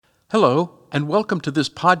Hello, and welcome to this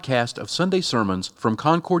podcast of Sunday sermons from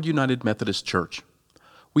Concord United Methodist Church.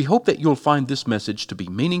 We hope that you'll find this message to be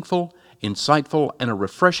meaningful, insightful, and a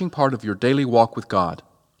refreshing part of your daily walk with God.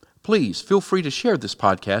 Please feel free to share this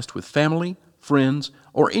podcast with family, friends,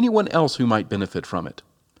 or anyone else who might benefit from it.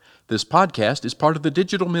 This podcast is part of the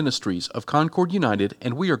digital ministries of Concord United,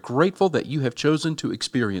 and we are grateful that you have chosen to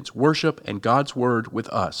experience worship and God's Word with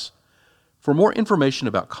us. For more information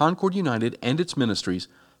about Concord United and its ministries,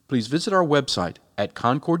 please visit our website at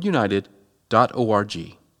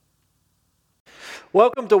concordunited.org.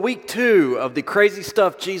 Welcome to week 2 of the Crazy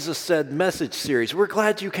Stuff Jesus Said message series. We're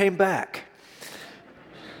glad you came back.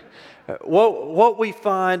 What we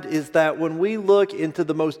find is that when we look into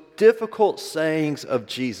the most difficult sayings of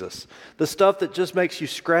Jesus, the stuff that just makes you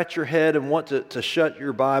scratch your head and want to shut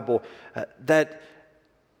your Bible, that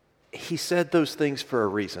he said those things for a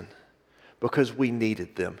reason, because we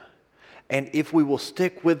needed them. And if we will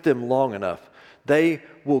stick with them long enough, they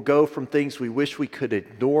will go from things we wish we could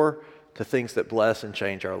ignore to things that bless and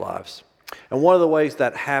change our lives. And one of the ways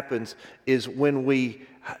that happens is when we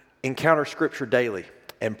encounter Scripture daily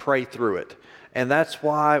and pray through it. And that's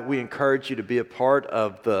why we encourage you to be a part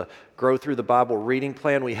of the Grow Through the Bible reading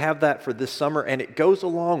plan. We have that for this summer, and it goes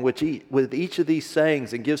along with each of these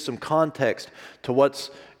sayings and gives some context to what's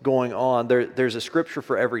going on. There's a scripture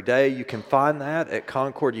for every day. You can find that at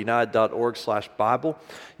concordunited.org/Bible.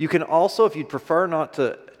 You can also, if you'd prefer not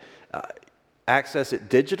to access it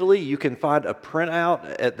digitally, you can find a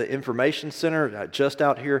printout at the information center just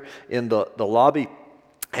out here in the lobby.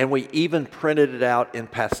 And we even printed it out in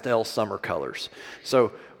pastel summer colors.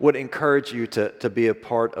 So would encourage you to be a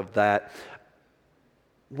part of that.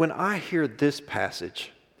 When I hear this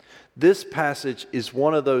passage is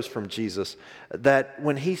one of those from Jesus that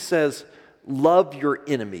when he says, love your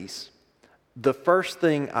enemies, the first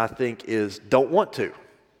thing I think is, don't want to.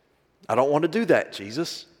 I don't want to do that,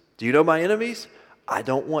 Jesus. Do you know my enemies? I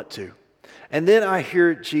don't want to. And then I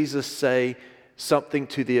hear Jesus say something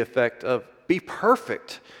to the effect of, be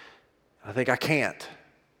perfect. I think I can't.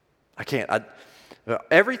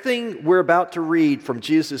 Everything we're about to read from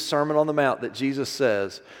Jesus' Sermon on the Mount that Jesus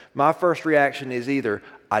says, my first reaction is either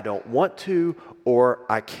I don't want to or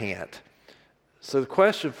I can't. So the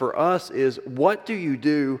question for us is, what do you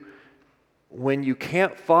do when you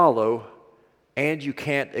can't follow and you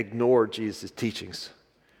can't ignore Jesus' teachings?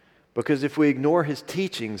 Because if we ignore his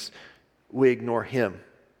teachings, we ignore him.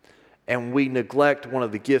 And we neglect one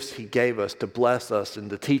of the gifts he gave us to bless us and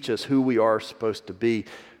to teach us who we are supposed to be.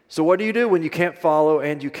 So what do you do when you can't follow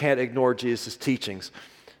and you can't ignore Jesus' teachings?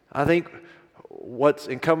 I think what's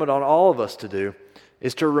incumbent on all of us to do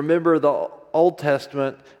is to remember the Old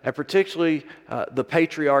Testament, and particularly the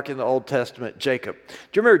patriarch in the Old Testament, Jacob.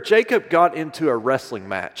 Do you remember Jacob got into a wrestling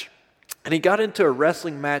match? And he got into a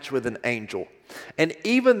wrestling match with an angel. And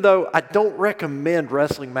even though I don't recommend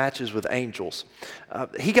wrestling matches with angels,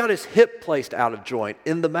 he got his hip placed out of joint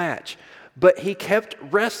in the match. But he kept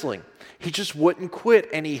wrestling. He just wouldn't quit,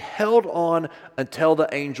 and he held on until the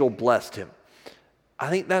angel blessed him. I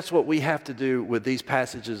think that's what we have to do with these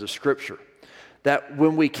passages of Scripture. That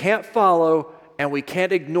when we can't follow and we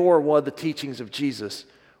can't ignore one of the teachings of Jesus,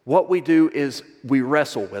 what we do is we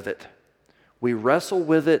wrestle with it. We wrestle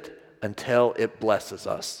with it until it blesses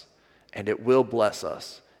us. And it will bless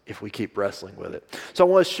us if we keep wrestling with it. So I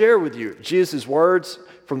want to share with you Jesus' words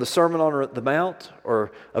from the Sermon on the Mount,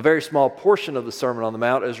 or a very small portion of the Sermon on the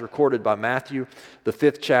Mount as recorded by Matthew, the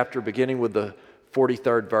 5th chapter, beginning with the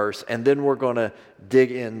 43rd verse. And then we're going to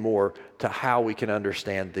dig in more to how we can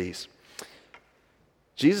understand these.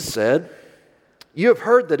 Jesus said, "You have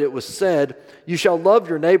heard that it was said, 'You shall love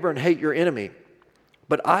your neighbor and hate your enemy.'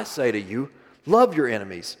 But I say to you, love your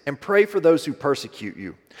enemies and pray for those who persecute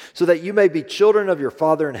you, so that you may be children of your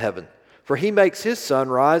Father in heaven. For he makes his sun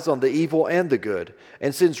rise on the evil and the good,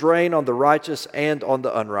 and sends rain on the righteous and on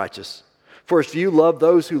the unrighteous. For if you love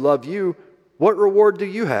those who love you, what reward do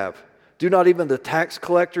you have? Do not even the tax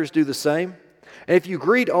collectors do the same? And if you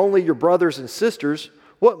greet only your brothers and sisters,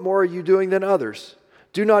 what more are you doing than others?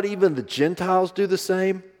 Do not even the Gentiles do the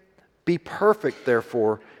same? Be perfect,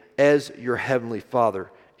 therefore, as your heavenly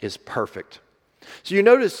Father is perfect." So you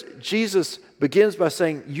notice Jesus begins by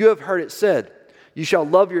saying, you have heard it said, you shall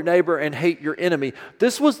love your neighbor and hate your enemy.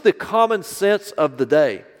 This was the common sense of the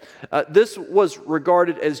day. This was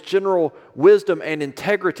regarded as general wisdom and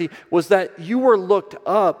integrity, was that you were looked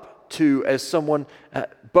up to as someone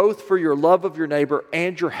both for your love of your neighbor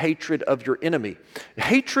and your hatred of your enemy.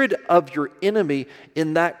 Hatred of your enemy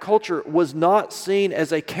in that culture was not seen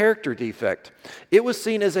as a character defect. It was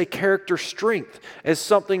seen as a character strength, as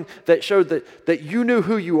something that showed that you knew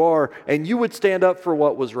who you are and you would stand up for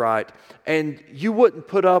what was right and you wouldn't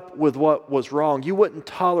put up with what was wrong. You wouldn't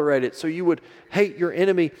tolerate it, so you would hate your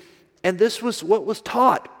enemy. And this was what was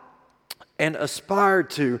taught and aspired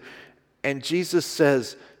to. And Jesus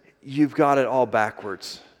says, you've got it all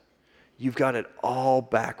backwards. You've got it all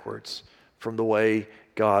backwards from the way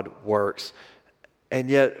God works. And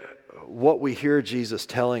yet, what we hear Jesus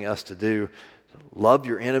telling us to do, love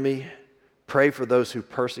your enemy, pray for those who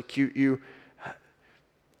persecute you,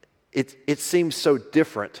 it seems so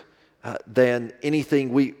different than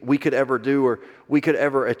anything we could ever do or we could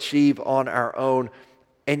ever achieve on our own.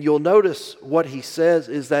 And you'll notice what he says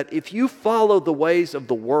is that if you follow the ways of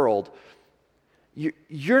the world,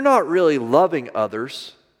 you're not really loving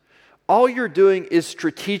others. All you're doing is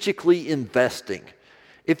strategically investing.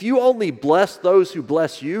 If you only bless those who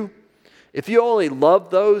bless you, if you only love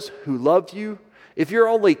those who love you, if you're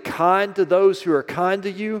only kind to those who are kind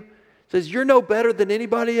to you, it says you're no better than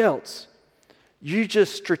anybody else. You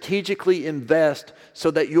just strategically invest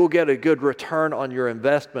so that you'll get a good return on your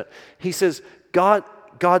investment. He says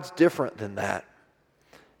God's different than that.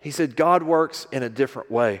 He said God works in a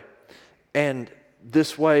different way. And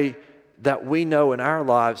this way that we know in our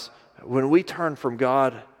lives, when we turn from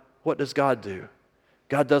God, what does God do?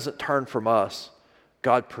 God doesn't turn from us.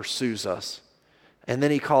 God pursues us. And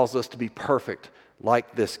then he calls us to be perfect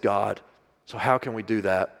like this God. So how can we do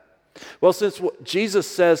that? Well, since Jesus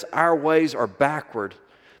says our ways are backward,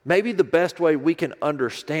 maybe the best way we can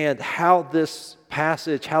understand how this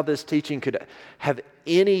passage, how this teaching could have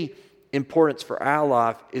any importance for our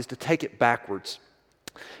life is to take it backwards.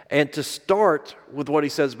 And to start with what he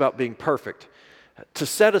says about being perfect. To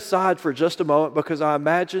set aside for just a moment, because I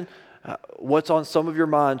imagine what's on some of your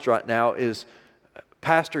minds right now is,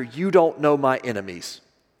 Pastor, you don't know my enemies.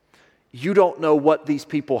 You don't know what these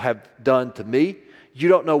people have done to me. You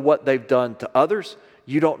don't know what they've done to others.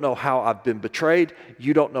 You don't know how I've been betrayed.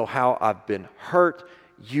 You don't know how I've been hurt.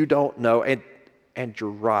 You don't know, and you're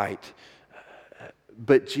right.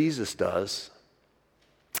 But Jesus does.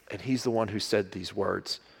 And he's the one who said these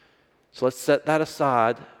words. So let's set that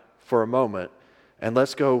aside for a moment and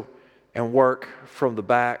let's go and work from the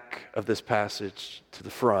back of this passage to the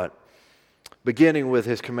front, beginning with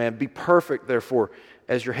his command, be perfect, therefore,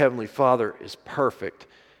 as your heavenly Father is perfect.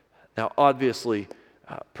 Now, obviously,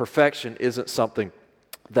 perfection isn't something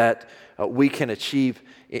that we can achieve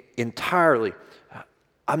entirely.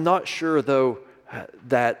 I'm not sure, though,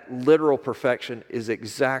 that literal perfection is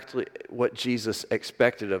exactly what Jesus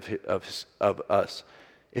expected of us.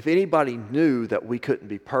 If anybody knew that we couldn't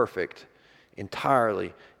be perfect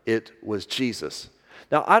entirely, it was Jesus.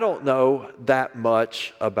 Now, I don't know that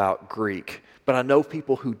much about Greek, but I know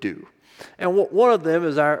people who do. And one of them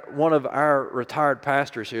is one of our retired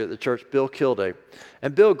pastors here at the church, Bill Kilday.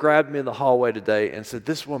 And Bill grabbed me in the hallway today and said,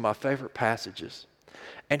 this is one of my favorite passages.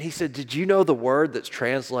 And he said, did you know the word that's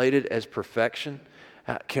translated as perfection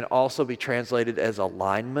can also be translated as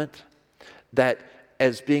alignment? That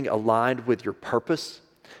as being aligned with your purpose?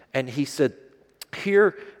 And he said,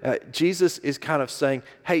 here, Jesus is kind of saying,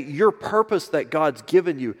 hey, your purpose that God's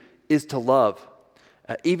given you is to love.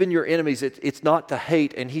 Even your enemies, it's not to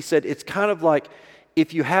hate. And he said, it's kind of like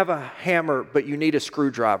if you have a hammer, but you need a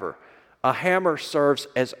screwdriver. A hammer serves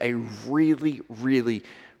as a really, really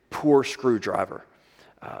poor screwdriver.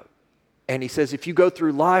 And he says, if you go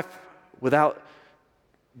through life without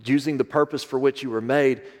using the purpose for which you were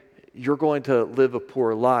made, you're going to live a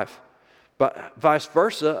poor life. But vice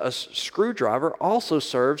versa, a screwdriver also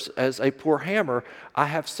serves as a poor hammer. I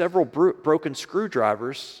have several broken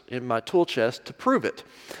screwdrivers in my tool chest to prove it,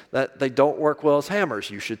 that they don't work well as hammers.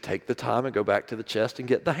 You should take the time and go back to the chest and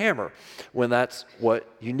get the hammer when that's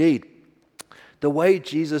what you need. The way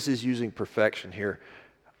Jesus is using perfection here,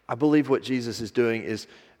 I believe what Jesus is doing is,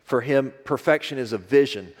 for him, perfection is a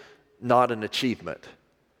vision, not an achievement.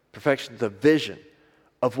 Perfection is a vision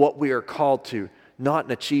of what we are called to, not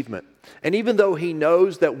an achievement. And even though he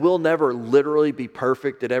knows that we'll never literally be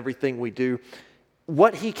perfect at everything we do,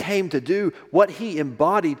 what he came to do, what he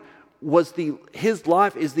embodied, was his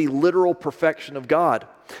life is the literal perfection of God.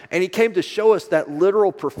 And he came to show us that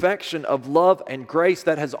literal perfection of love and grace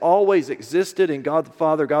that has always existed in God the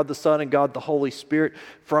Father, God the Son, and God the Holy Spirit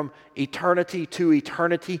from eternity to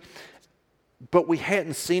eternity. But we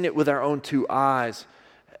hadn't seen it with our own two eyes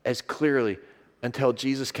as clearly until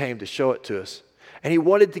Jesus came to show it to us. And he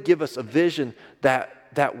wanted to give us a vision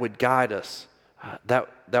that would guide us,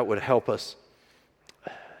 that would help us.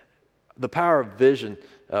 The power of vision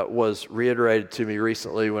was reiterated to me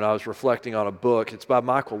recently when I was reflecting on a book. It's by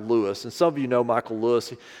Michael Lewis. And some of you know Michael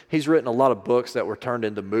Lewis. He's written a lot of books that were turned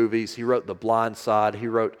into movies. He wrote The Blind Side. He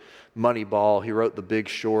wrote Moneyball. He wrote The Big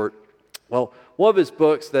Short. Well, one of his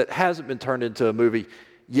books that hasn't been turned into a movie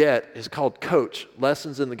yet is called Coach,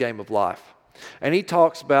 Lessons in the Game of Life. And he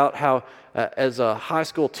talks about how as a high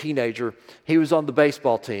school teenager, he was on the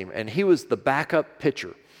baseball team and he was the backup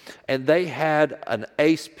pitcher. And they had an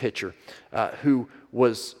ace pitcher who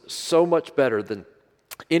was so much better than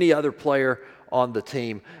any other player on the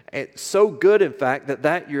team. And so good, in fact,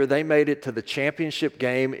 that year they made it to the championship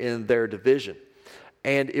game in their division.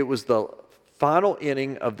 And it was the final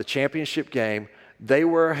inning of the championship game. They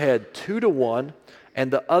were ahead 2-1,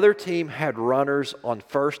 and the other team had runners on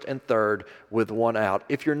first and third with one out.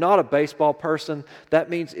 If you're not a baseball person, that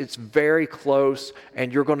means it's very close,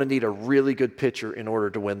 and you're going to need a really good pitcher in order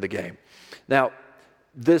to win the game. Now,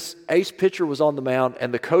 this ace pitcher was on the mound,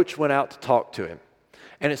 and the coach went out to talk to him.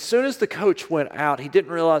 And as soon as the coach went out, he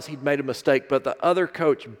didn't realize he'd made a mistake, but the other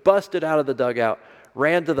coach busted out of the dugout,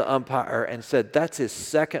 ran to the umpire, and said that's his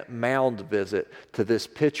second mound visit to this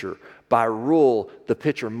pitcher. By rule, the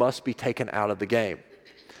pitcher must be taken out of the game.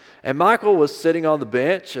 And Michael was sitting on the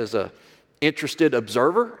bench as an interested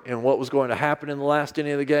observer in what was going to happen in the last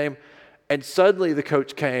inning of the game. And suddenly the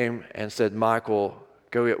coach came and said, Michael,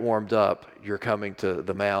 go get warmed up. You're coming to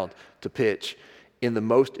the mound to pitch in the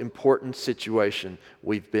most important situation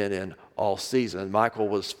we've been in all season. And Michael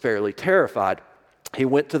was fairly terrified. He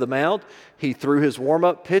went to the mound. He threw his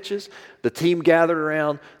warm-up pitches. The team gathered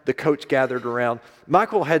around. The coach gathered around.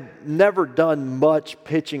 Michael had never done much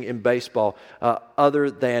pitching in baseball other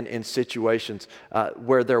than in situations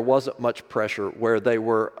where there wasn't much pressure, where they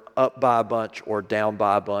were up by a bunch or down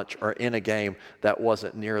by a bunch or in a game that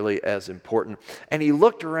wasn't nearly as important. And he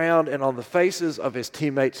looked around, and on the faces of his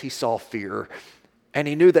teammates, he saw fear. And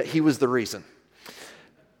he knew that he was the reason.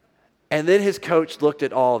 And then his coach looked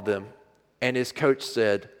at all of them. And his coach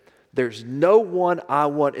said, there's no one I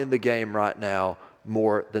want in the game right now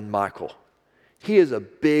more than Michael. He is a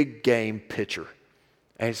big game pitcher.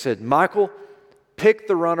 And he said, Michael, pick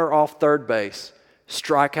the runner off third base,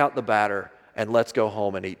 strike out the batter, and let's go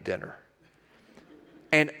home and eat dinner.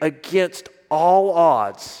 And against all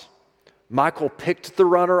odds, Michael picked the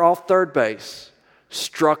runner off third base,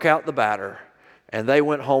 struck out the batter, and they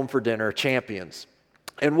went home for dinner champions.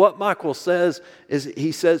 And what Michael says is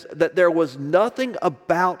he says that there was nothing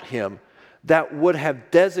about him that would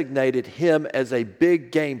have designated him as a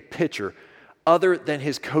big game pitcher other than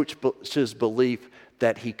his coach's belief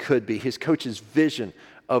that he could be, his coach's vision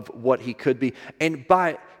of what he could be. And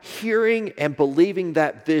by hearing and believing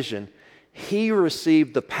that vision, he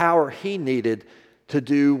received the power he needed to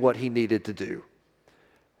do what he needed to do.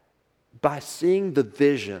 By seeing the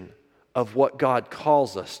vision of what God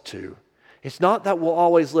calls us to, it's not that we'll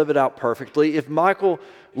always live it out perfectly. If Michael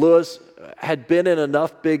Lewis had been in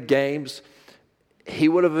enough big games, he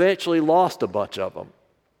would have eventually lost a bunch of them.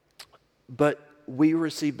 But we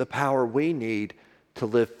receive the power we need to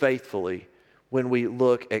live faithfully when we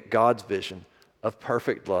look at God's vision of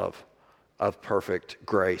perfect love, of perfect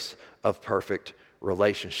grace, of perfect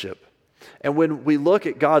relationship. And when we look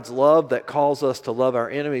at God's love that calls us to love our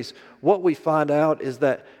enemies, what we find out is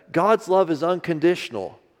that God's love is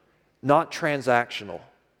unconditional, not transactional.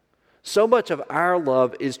 So much of our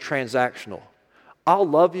love is transactional. I'll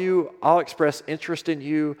love you, I'll express interest in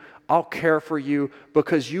you, I'll care for you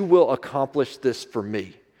because you will accomplish this for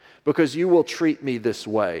me, because you will treat me this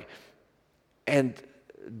way. And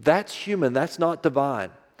that's human, that's not divine.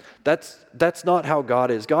 That's not how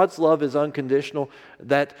God is. God's love is unconditional,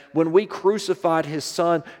 that when we crucified His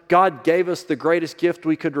Son, God gave us the greatest gift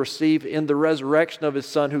we could receive in the resurrection of His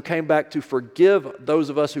Son, who came back to forgive those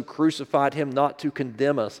of us who crucified Him, not to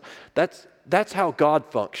condemn us. That's how God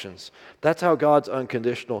functions. That's how God's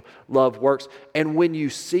unconditional love works. And when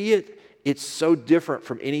you see it, it's so different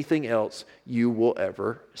from anything else you will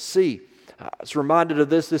ever see. I was reminded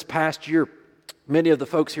of this past year. Many of the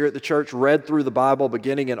folks here at the church read through the Bible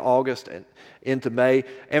beginning in August and into May.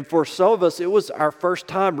 And for some of us, it was our first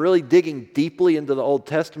time really digging deeply into the Old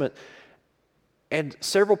Testament. And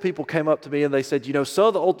several people came up to me and they said, some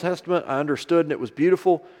of the Old Testament I understood and it was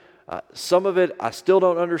beautiful. Some of it I still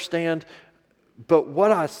don't understand. But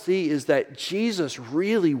what I see is that Jesus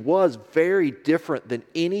really was very different than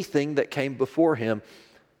anything that came before Him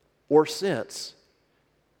or since.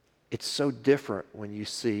 It's so different when you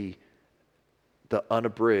see the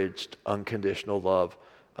unabridged, unconditional love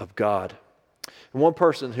of God. And one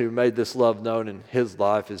person who made this love known in his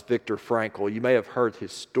life is Viktor Frankl. You may have heard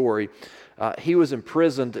his story. He was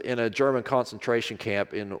imprisoned in a German concentration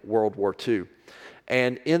camp in World War II.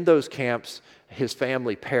 And in those camps, his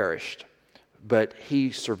family perished, but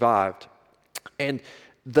he survived. And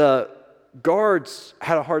the guards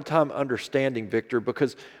had a hard time understanding Victor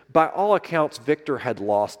because by all accounts, Victor had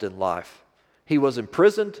lost in life. He was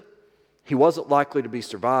imprisoned. He wasn't likely to be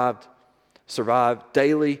survived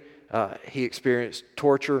daily. He experienced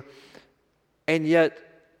torture. And yet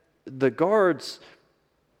the guards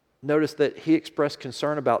noticed that he expressed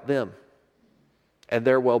concern about them and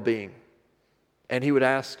their well-being. And he would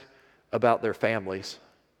ask about their families.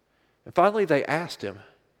 And finally they asked him,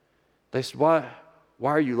 they said, why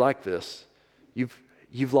are you like this?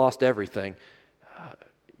 You've lost everything.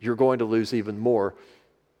 You're going to lose even more.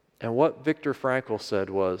 And what Viktor Frankl said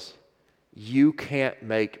was, you can't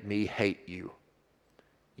make me hate you.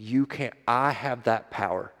 You can't. I have that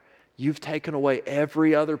power. You've taken away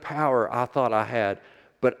every other power I thought I had,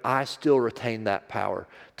 but I still retain that power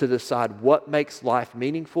to decide what makes life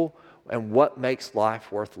meaningful and what makes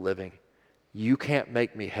life worth living. You can't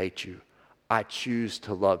make me hate you. I choose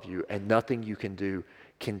to love you, and nothing you can do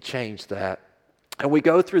can change that. And we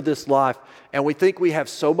go through this life and we think we have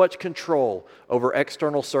so much control over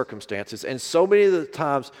external circumstances. And so many of the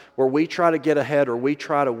times where we try to get ahead or we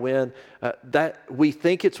try to win, that we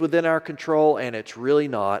think it's within our control and it's really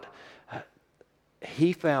not.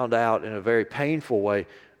 He found out in a very painful way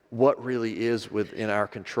what really is within our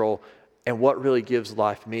control and what really gives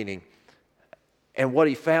life meaning. And what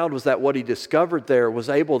he found was that what he discovered there was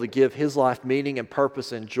able to give his life meaning and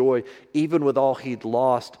purpose and joy, even with all he'd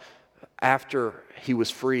lost after he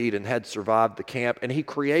was freed and had survived the camp. And he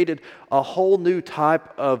created a whole new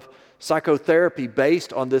type of psychotherapy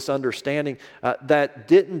based on this understanding that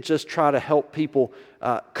didn't just try to help people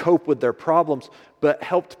cope with their problems, but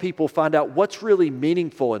helped people find out what's really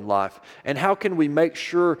meaningful in life and how can we make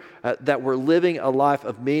sure that we're living a life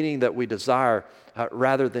of meaning that we desire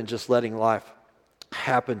rather than just letting life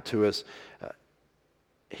happen to us.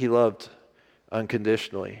 He loved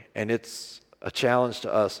unconditionally, and it's a challenge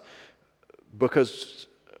to us. Because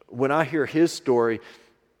when I hear his story,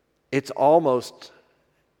 it's almost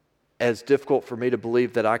as difficult for me to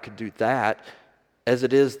believe that I could do that as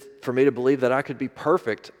it is for me to believe that I could be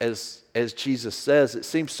perfect as Jesus says. It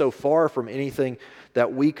seems so far from anything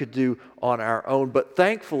that we could do on our own. But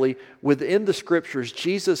thankfully, within the Scriptures,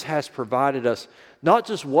 Jesus has provided us not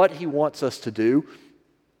just what he wants us to do,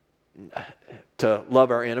 to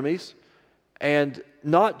love our enemies, and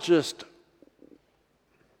not just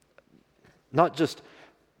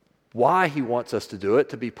why he wants us to do it,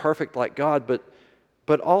 to be perfect like God,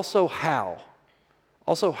 but also how.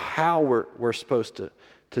 Also how we're supposed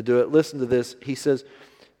to do it. Listen to this. He says,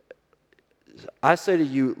 I say to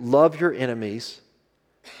you, love your enemies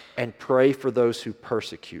and pray for those who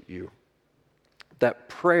persecute you. That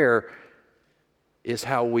prayer is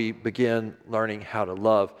how we begin learning how to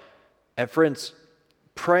love. And friends,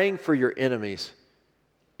 praying for your enemies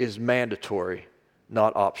is mandatory,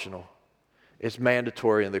 not optional. It's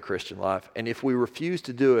mandatory in the Christian life. And if we refuse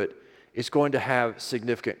to do it, it's going to have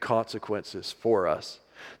significant consequences for us.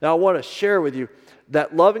 Now, I want to share with you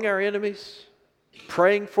that loving our enemies,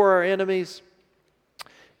 praying for our enemies,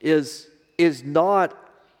 is not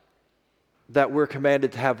that we're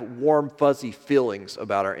commanded to have warm, fuzzy feelings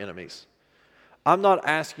about our enemies. I'm not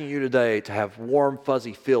asking you today to have warm,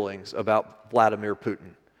 fuzzy feelings about Vladimir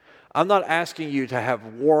Putin. I'm not asking you to have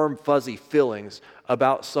warm, fuzzy feelings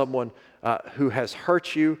about someone who has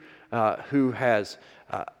hurt you, who has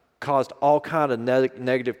caused all kind of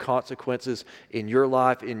negative consequences in your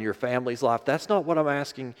life, in your family's life. That's not what I'm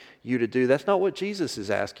asking you to do. That's not what Jesus is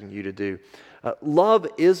asking you to do. Love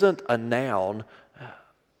isn't a noun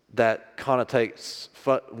that connotates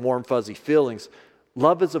warm, fuzzy feelings.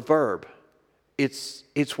 Love is a verb.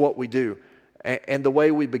 It's what we do. And the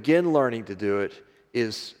way we begin learning to do it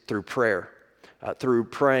is through prayer, through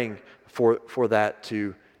praying for that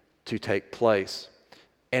to take place.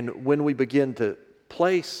 And when we begin to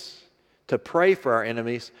pray for our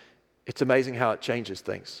enemies, it's amazing how it changes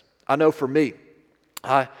things. I know for me,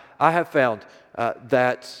 I have found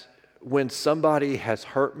that when somebody has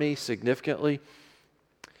hurt me significantly,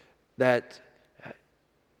 that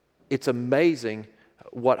it's amazing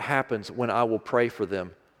what happens when I will pray for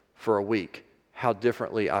them for a week, how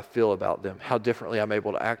differently I feel about them, how differently I'm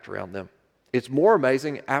able to act around them. It's more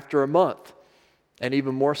amazing after a month, and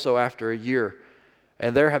even more so after a year.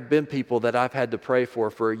 And there have been people that I've had to pray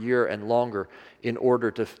for a year and longer in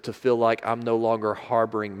order to feel like I'm no longer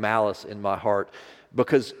harboring malice in my heart.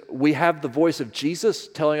 Because we have the voice of Jesus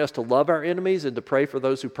telling us to love our enemies and to pray for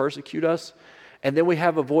those who persecute us. And then we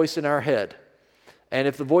have a voice in our head. And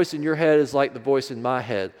if the voice in your head is like the voice in my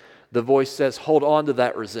head, the voice says, hold on to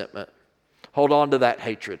that resentment. Hold on to that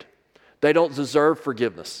hatred. They don't deserve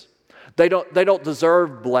forgiveness. They don't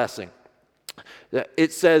deserve blessing.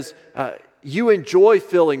 It says, you enjoy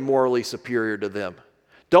feeling morally superior to them.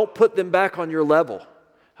 Don't put them back on your level.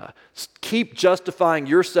 Keep justifying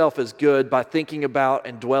yourself as good by thinking about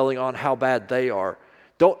and dwelling on how bad they are.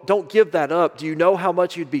 Don't give that up. Do you know how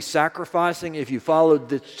much you'd be sacrificing if you followed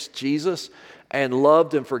this Jesus and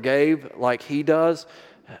loved and forgave like he does?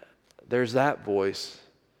 There's that voice.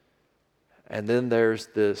 And then there's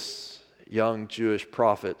this young Jewish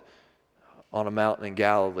prophet on a mountain in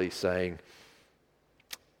Galilee saying,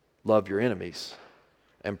 love your enemies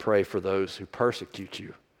and pray for those who persecute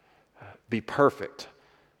you. Be perfect,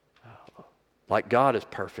 like God is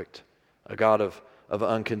perfect, a God of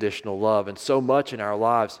unconditional love. And so much in our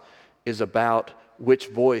lives is about which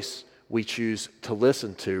voice we choose to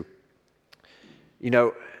listen to. You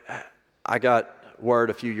know, I got word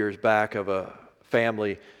a few years back of a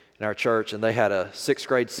family in our church, and they had a 6th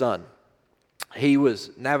grade son. He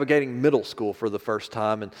was navigating middle school for the first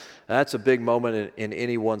time, and that's a big moment in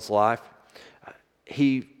anyone's life.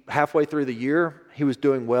 Halfway through the year, he was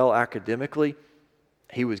doing well academically.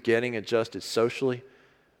 He was getting adjusted socially,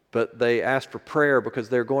 but they asked for prayer because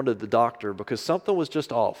they were going to the doctor because something was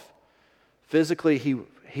just off. Physically,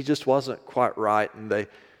 he just wasn't quite right, and they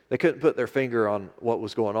couldn't put their finger on what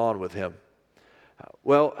was going on with him.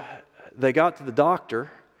 Well, they got to the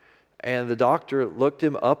doctor, and the doctor looked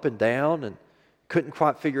him up and down and couldn't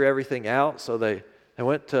quite figure everything out, so they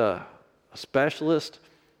went to a specialist.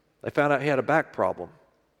 They found out he had a back problem,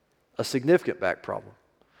 a significant back problem,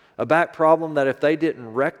 a back problem that if they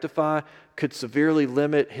didn't rectify could severely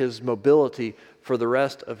limit his mobility for the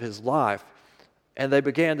rest of his life. And they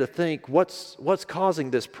began to think, what's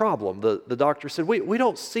causing this problem? The doctor said, we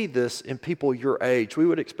don't see this in people your age. We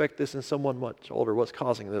would expect this in someone much older. What's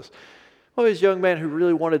causing this? Well, he was a young man who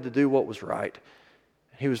really wanted to do what was right.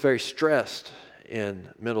 He was very stressed in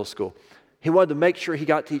middle school. He wanted to make sure he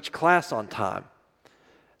got to each class on time.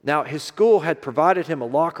 Now, his school had provided him a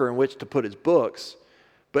locker in which to put his books,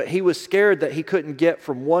 but he was scared that he couldn't get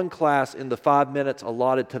from one class in the 5 minutes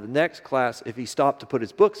allotted to the next class if he stopped to put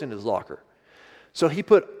his books in his locker. So he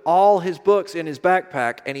put all his books in his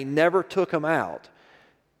backpack, and he never took them out.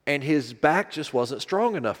 And his back just wasn't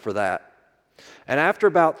strong enough for that. And after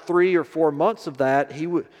about 3 or 4 months of that, he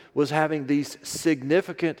was having these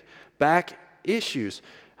significant back issues.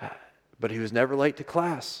 But he was never late to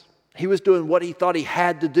class. He was doing what he thought he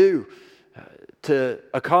had to do to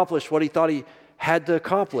accomplish what he thought he had to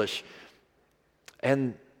accomplish.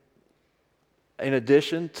 And in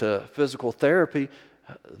addition to physical therapy,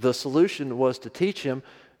 the solution was to teach him,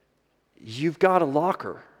 you've got a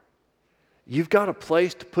locker. You've got a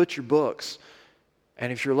place to put your books.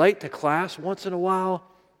 And if you're late to class once in a while,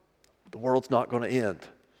 the world's not going to end.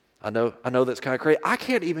 I know that's kind of crazy. I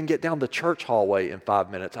can't even get down the church hallway in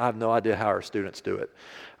 5 minutes. I have no idea how our students do it.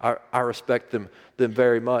 I respect them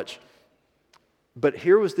very much. But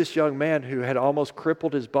here was this young man who had almost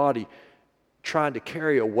crippled his body trying to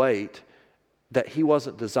carry a weight that he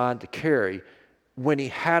wasn't designed to carry when he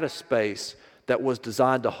had a space that was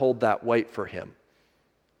designed to hold that weight for him.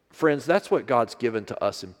 Friends, that's what God's given to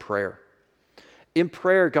us in prayer. In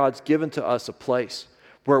prayer, God's given to us a place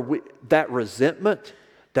where that resentment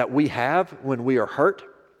that we have when we are hurt,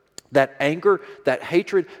 that anger, that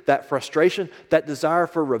hatred, that frustration, that desire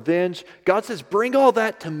for revenge, God says, bring all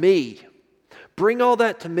that to me. Bring all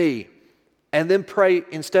that to me. And then pray,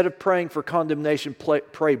 instead of praying for condemnation,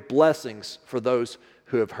 pray blessings for those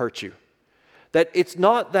who have hurt you. That it's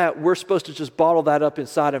not that we're supposed to just bottle that up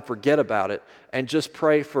inside and forget about it and just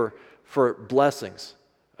pray for blessings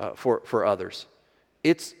for others.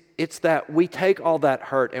 It's that we take all that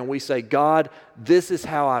hurt and we say, God, this is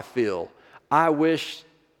how I feel. I wish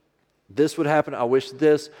this would happen. I wish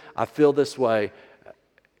this. I feel this way.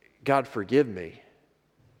 God, forgive me.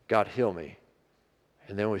 God, heal me.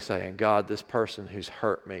 And then we say, and God, this person who's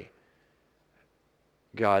hurt me,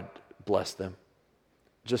 God, bless them.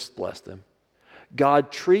 Just bless them.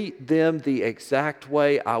 God, treat them the exact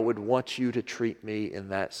way I would want you to treat me in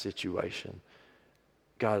that situation.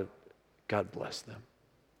 God bless them.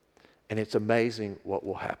 And it's amazing what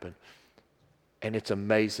will happen. And it's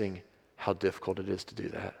amazing how difficult it is to do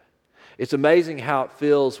that. It's amazing how it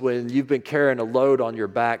feels when you've been carrying a load on your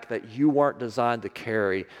back that you weren't designed to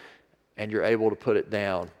carry, and you're able to put it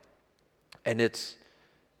down. And it's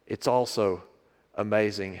also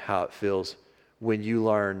amazing how it feels when you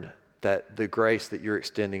learn that the grace that you're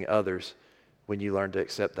extending others, when you learn to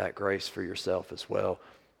accept that grace for yourself as well.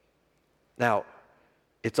 Now,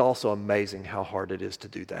 It's also amazing how hard it is to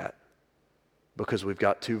do that because we've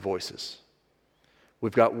got two voices.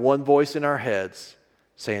 We've got one voice in our heads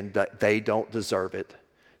saying that they don't deserve it.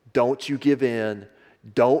 Don't you give in.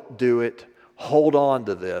 Don't do it. Hold on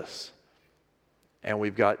to this. And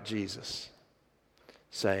we've got Jesus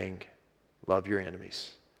saying, love your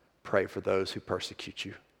enemies. Pray for those who persecute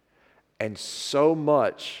you. And so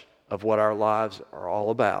much of what our lives are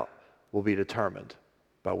all about will be determined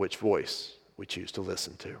by which voice we choose to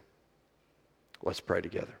listen to. Let's pray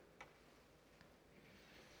together.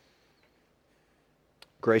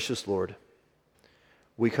 Gracious Lord,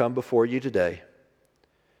 we come before you today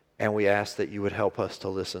and we ask that you would help us to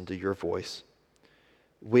listen to your voice.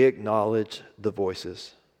 We acknowledge the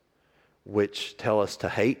voices which tell us to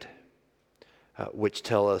hate, which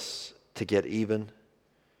tell us to get even,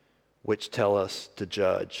 which tell us to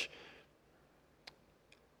judge.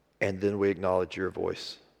 And then we acknowledge your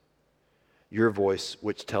voice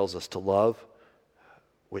which tells us to love,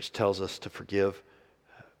 which tells us to forgive,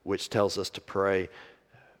 which tells us to pray,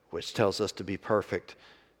 which tells us to be perfect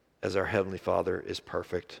as our Heavenly Father is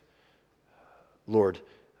perfect. Lord,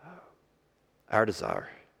 our desire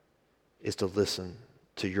is to listen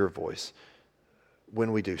to your voice.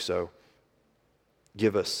 When we do so,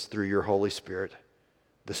 give us, through your Holy Spirit,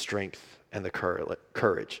 the strength and the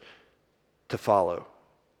courage to follow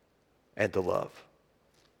and to love.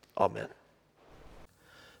 Amen.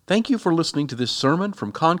 Thank you for listening to this sermon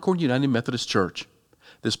from Concord United Methodist Church.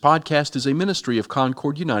 This podcast is a ministry of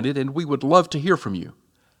Concord United, and we would love to hear from you.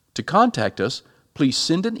 To contact us, please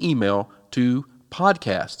send an email to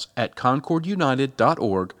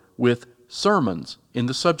podcasts@concordunited.org with sermons in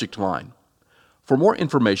the subject line. For more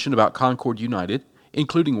information about Concord United,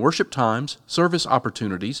 including worship times, service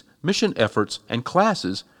opportunities, mission efforts, and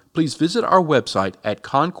classes, please visit our website at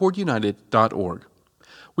concordunited.org.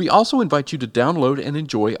 We also invite you to download and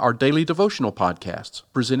enjoy our daily devotional podcasts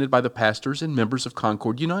presented by the pastors and members of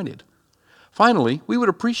Concord United. Finally, we would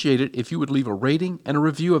appreciate it if you would leave a rating and a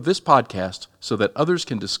review of this podcast so that others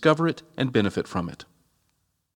can discover it and benefit from it.